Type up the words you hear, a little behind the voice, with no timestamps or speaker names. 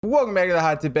Welcome back to the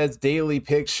Hot Tip Bets Daily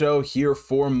Pick Show here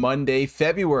for Monday,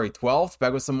 February 12th.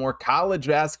 Back with some more college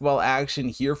basketball action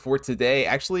here for today.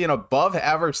 Actually, an above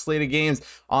average slate of games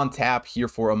on tap here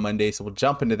for a Monday, so we'll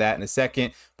jump into that in a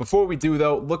second. Before we do,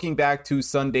 though, looking back to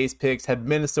Sunday's picks, had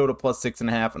Minnesota plus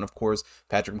 6.5, and of course,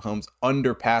 Patrick Mahomes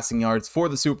under passing yards for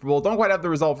the Super Bowl. Don't quite have the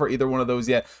result for either one of those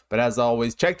yet, but as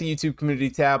always, check the YouTube community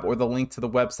tab or the link to the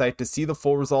website to see the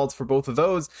full results for both of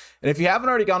those. And if you haven't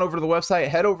already gone over to the website,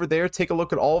 head over there, take a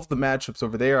look at all of the matchups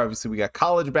over there. Obviously, we got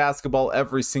college basketball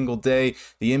every single day,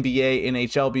 the NBA,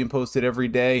 NHL being posted every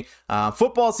day.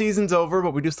 Football season's over,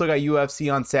 but we do still got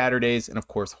UFC on Saturdays, and of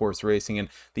course, horse racing, and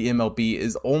the MLB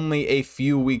is only a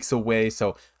few weeks away,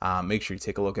 so make sure you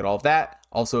take a look at all of that.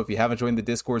 Also, if you haven't joined the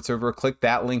Discord server, click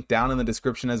that link down in the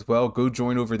description as well. Go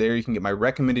join over there. You can get my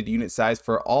recommended unit size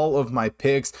for all of my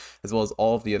picks, as well as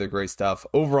all of the other great stuff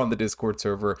over on the Discord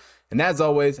server. And as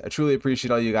always, I truly appreciate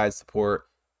all you guys' support.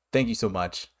 Thank you so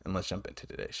much, and let's jump into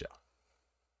today's show.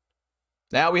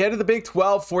 Now we head to the Big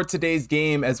 12 for today's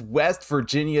game as West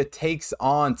Virginia takes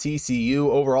on TCU.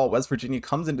 Overall, West Virginia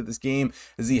comes into this game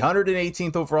as the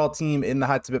 118th overall team in the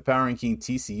Hot Tip Power Ranking.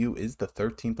 TCU is the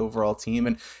 13th overall team.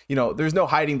 And, you know, there's no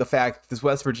hiding the fact that this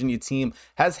West Virginia team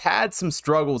has had some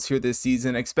struggles here this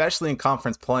season, especially in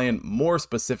conference play and more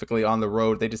specifically on the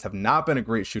road. They just have not been a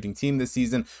great shooting team this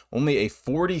season. Only a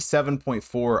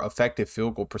 47.4 effective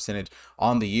field goal percentage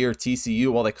on the year.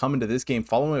 TCU, while they come into this game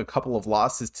following a couple of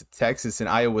losses to Texas and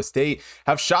Iowa State,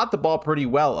 have shot the ball pretty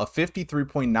well, a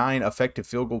 53.9 effective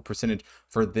field goal percentage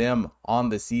for them on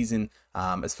the season.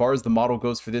 As far as the model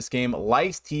goes for this game,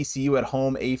 likes TCU at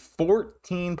home, a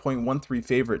 14.13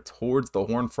 favorite towards the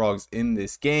Horned Frogs in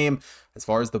this game. As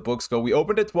far as the books go, we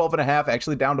opened at 12.5,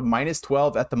 actually down to minus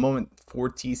 12 at the moment for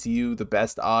TCU, the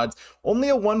best odds. Only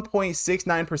a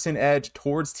 1.69% edge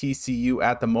towards TCU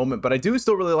at the moment, but I do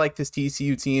still really like this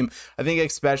TCU team. I think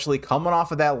especially coming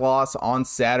off of that loss on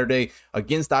Saturday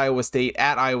against Iowa State,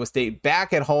 at Iowa State,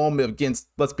 back at home against,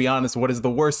 let's be honest, what is the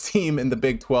worst team in the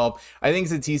Big 12. I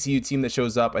think it's a TCU team that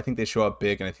shows up. I think they show up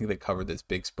big, and I think they cover this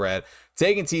big spread.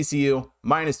 Taking TCU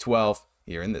minus 12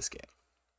 here in this game.